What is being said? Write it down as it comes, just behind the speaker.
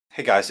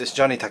Hey guys, it's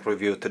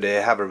JohnyTechReview. Today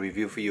I have a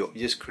review for you of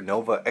this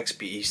Crenova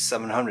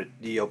XPE700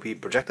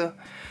 DLP projector.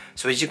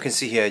 So as you can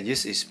see here,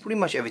 this is pretty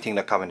much everything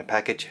that comes in the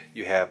package.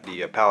 You have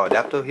the power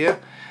adapter here,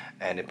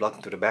 and it plugs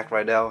into the back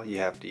right now. You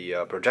have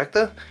the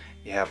projector,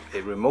 you have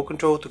a remote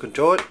control to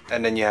control it,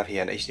 and then you have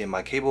here an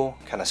HDMI cable,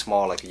 kind of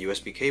small like a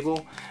USB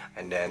cable,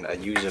 and then a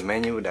user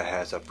manual that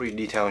has a pretty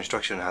detailed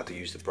instruction on how to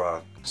use the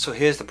product. So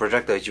here's the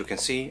projector as you can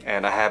see,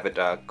 and I have it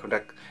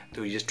connect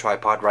to this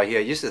tripod right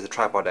here. This is the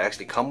tripod that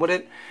actually come with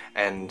it,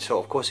 and so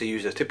of course I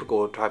use a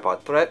typical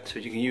tripod thread, so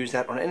you can use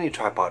that on any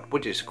tripod,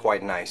 which is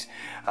quite nice.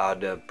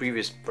 The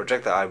previous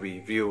projector I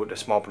reviewed, the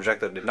small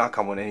projector, did not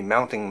come with any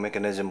mounting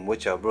mechanism,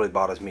 which really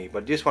bothers me,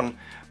 but this one,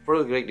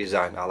 really great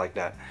design. I like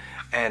that.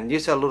 And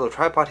this little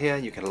tripod here,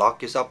 you can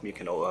lock this up, you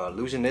can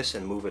loosen this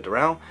and move it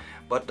around,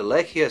 but the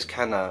leg here is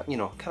kind of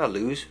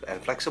loose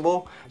and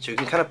flexible, so you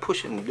can kind of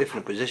push it in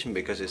different position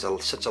because it's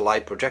such a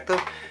light projector.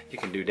 You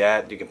can do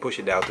that. You can push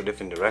it down to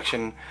different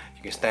direction,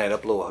 you can stand it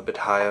up a bit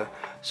higher,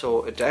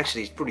 so it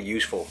actually is pretty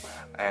useful,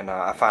 and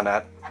I find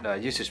that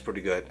this is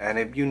pretty good. And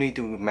if you need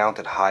to mount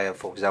it higher,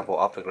 for example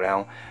off the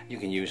ground, you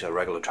can use a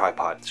regular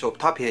tripod. So up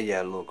top here you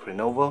have a little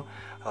Crenova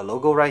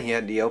logo right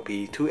here,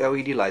 DLP, 2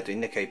 LED lights to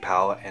indicate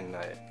power and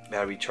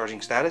battery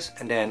charging status,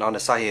 and then on the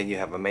side here you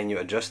have a menu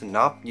adjusting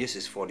knob. This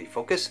is for the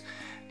focus.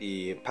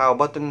 The power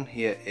button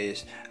here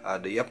is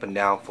the up and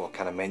down for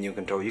kind of menu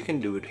control. You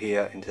can do it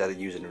here instead of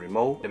using the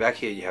remote. The back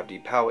here you have the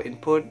power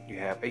input, you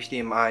have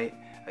HDMI,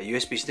 a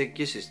USB stick.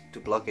 This is to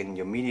plug in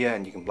your media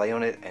and you can play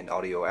on it, and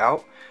audio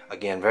out.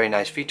 Again, very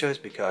nice features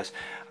because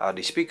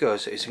the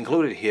speakers is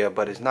included here,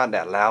 but it's not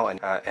that loud,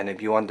 and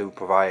if you want to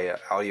provide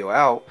audio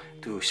out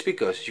to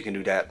speakers, you can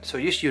do that. So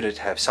this unit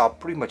have solved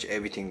pretty much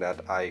everything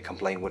that I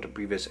complained with the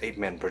previous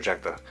 8-man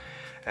projector.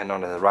 And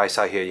on the right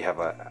side here you have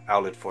an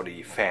outlet for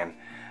the fan.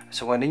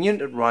 So when the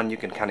unit runs, you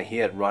can kind of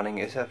hear it running.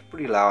 It's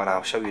pretty loud, and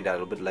I'll show you that a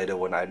little bit later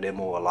when I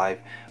demo a live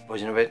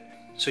version of it.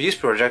 So this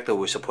projector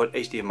will support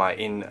HDMI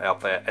in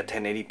at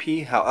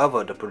 1080p.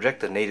 However, the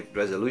projector native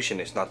resolution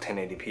is not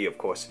 1080p, of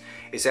course.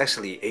 It's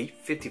actually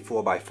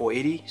 854 by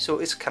 480, so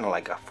it's kind of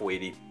like a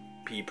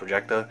 480p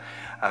projector.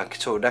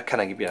 So that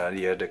kind of gives you an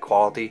idea of the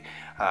quality.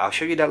 I'll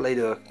show you that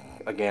later.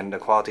 Again, the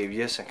quality of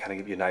this, and kind of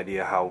give you an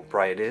idea how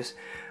bright it is.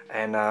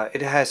 And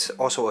it has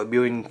also a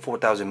built-in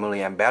 4000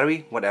 milliamp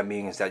battery. What that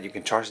means is that you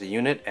can charge the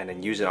unit and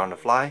then use it on the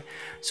fly.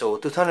 So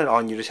to turn it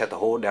on, you just have to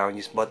hold down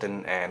this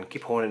button and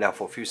keep holding it down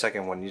for a few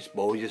seconds. When you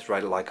just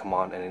write the light come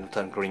on and it'll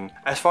turn green.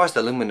 As far as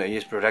the lumen of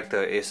this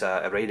projector is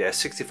rated at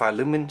 65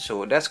 lumen,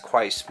 so that's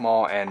quite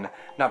small and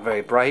not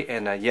very bright.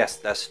 And yes,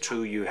 that's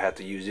true, you have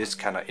to use this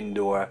kind of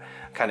indoor,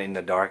 kind of in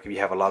the dark. If you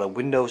have a lot of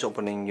windows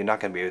opening, you're not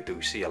going to be able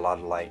to see a lot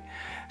of light.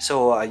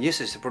 So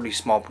this is a pretty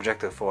small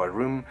projector for a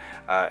room,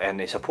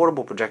 and it's a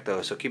portable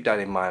projector, so keep that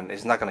in mind.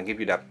 It's not going to give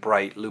you that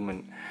bright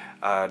lumen.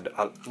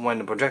 When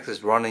the projector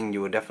is running,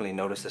 you will definitely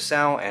notice the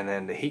sound, and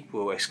then the heat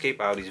will escape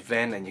out of this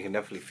vent, and you can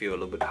definitely feel a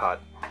little bit hot.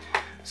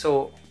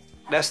 So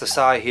that's the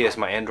side. Here's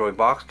my Android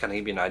box, kind of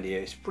give you an idea.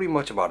 It's pretty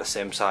much about the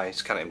same size.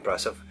 It's kind of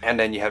impressive. And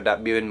then you have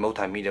that built-in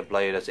multimedia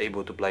player that's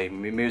able to play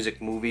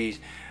music, movies,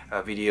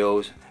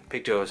 videos,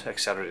 pictures,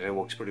 etc. It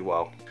works pretty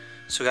well.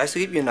 So guys, to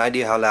give you an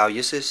idea how loud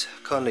this is,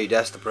 currently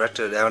that's the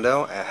projector down there.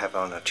 I have it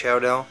on a chair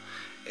down.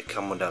 It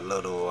comes with that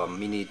little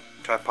mini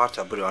tripod,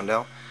 so I put it on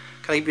down.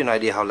 Kind of give you an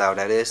idea how loud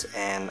that is,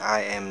 and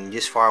I am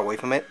this far away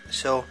from it.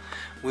 So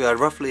we are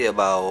roughly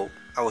about,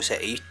 I would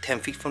say 8-10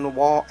 feet from the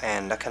wall,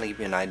 and that kind of give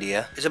you an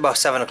idea. It's about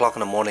 7 o'clock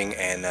in the morning,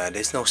 and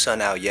there's no sun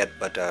out yet,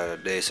 but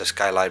there's a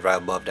skylight right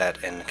above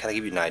that, and kind of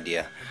give you an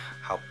idea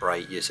how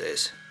bright this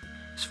is.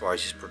 As far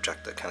as this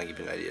projector, kind of give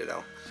you an idea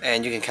though.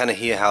 And you can kind of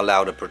hear how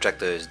loud the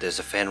projector is. There's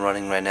a fan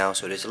running right now,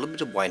 so there's a little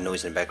bit of white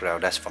noise in the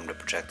background. That's from the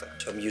projector.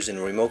 So I'm using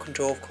the remote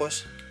control, of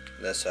course.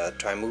 Let's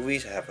try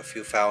movies. I have a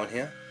few files in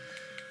here,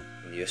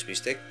 the USB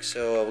stick.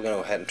 So we're gonna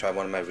go ahead and try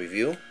one of my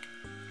review.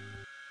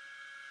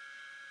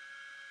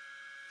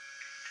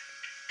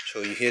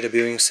 So you hear the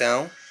viewing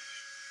sound.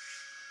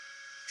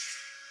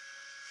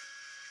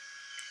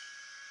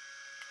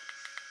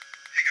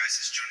 Hey guys,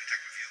 it's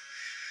JohnyTechReview.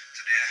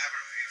 Today I have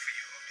a review for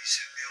you of these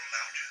L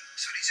lounger.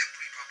 So these are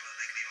pretty popular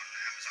lately on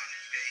Amazon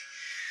and eBay,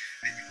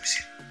 and you will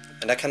see.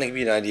 And that kind of gives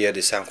you an idea of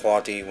the sound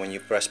quality. When you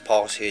press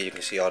pause here, you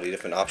can see all the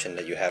different options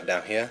that you have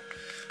down here.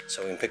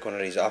 So we can pick one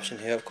of these options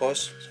here, of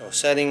course. So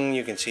setting,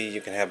 you can see you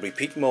can have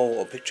repeat mode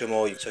or picture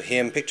mode. So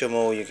here in picture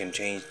mode, you can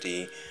change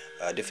the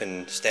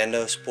different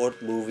standard,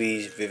 sport,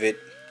 movies, vivid,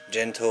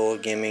 gentle,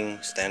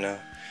 gaming, standard.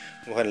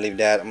 Go ahead and leave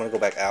that. I'm gonna go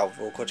back out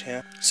real quick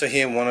here. So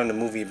here, one on the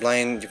movie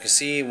blind, you can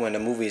see when the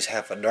movies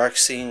have a dark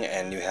scene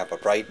and you have a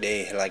bright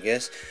day like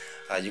this,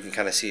 you can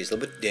kind of see it's a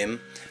little bit dim.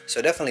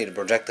 So definitely the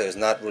projector is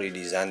not really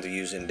designed to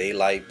use in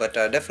daylight, but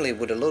definitely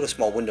with a little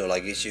small window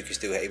like this, you can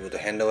still be able to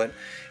handle it.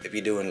 If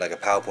you're doing like a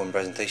PowerPoint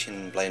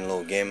presentation, playing a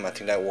little game, I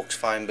think that works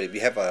fine. But if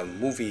you have a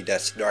movie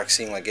that's dark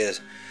scene like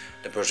this,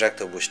 the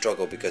projector will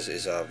struggle because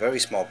it's a very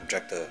small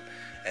projector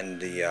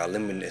and the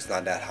lumen is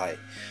not that high.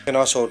 You can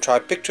also try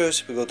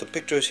pictures. We go to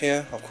pictures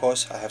here. Of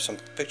course, I have some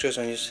pictures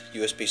on this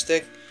USB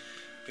stick.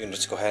 You can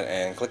just go ahead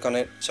and click on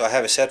it. So I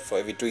have it set for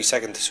every 3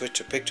 seconds to switch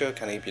to picture,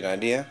 kind of give you an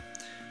idea.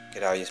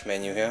 Get out this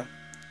menu here.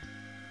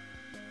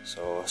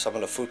 So some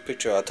of the food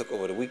picture I took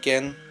over the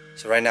weekend.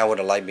 So right now with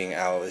the light being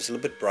out, it's a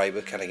little bit bright,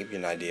 but kind of give you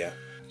an idea.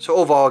 So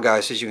overall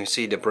guys, as you can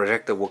see, the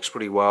projector works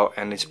pretty well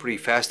and it's pretty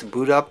fast to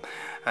boot up.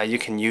 You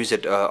can use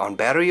it on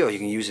battery, or you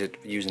can use it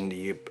using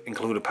the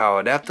included power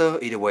adapter.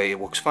 Either way it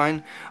works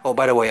fine. Oh,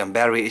 by the way, on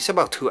battery it's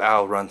about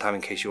 2-hour runtime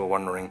in case you were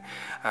wondering.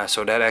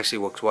 So that actually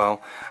works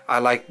well. I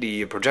like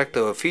the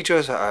projector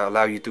features.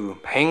 Allow you to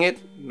hang it,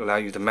 allow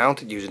you to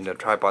mount it using the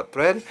tripod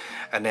thread,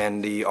 and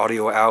then the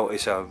audio out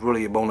is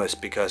really a bonus,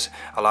 because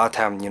a lot of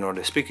time, you know,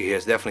 the speaker here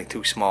is definitely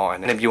too small,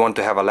 and if you want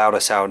to have a louder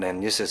sound, then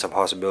this is a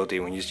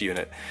possibility when using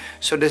it.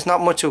 So there's not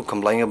much to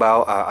complain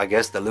about. I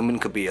guess the lumen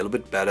could be a little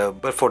bit better,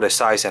 but for the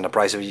size and the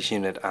price of each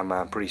unit,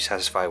 I'm pretty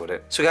satisfied with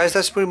it. So guys,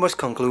 that's pretty much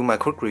conclude my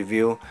quick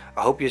review.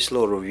 I hope this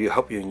little review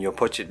helped you in your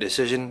purchase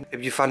decision.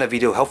 If you found the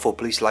video helpful,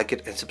 please like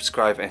it and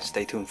subscribe, and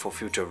stay tuned for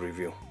future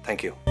review.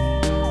 Thank you.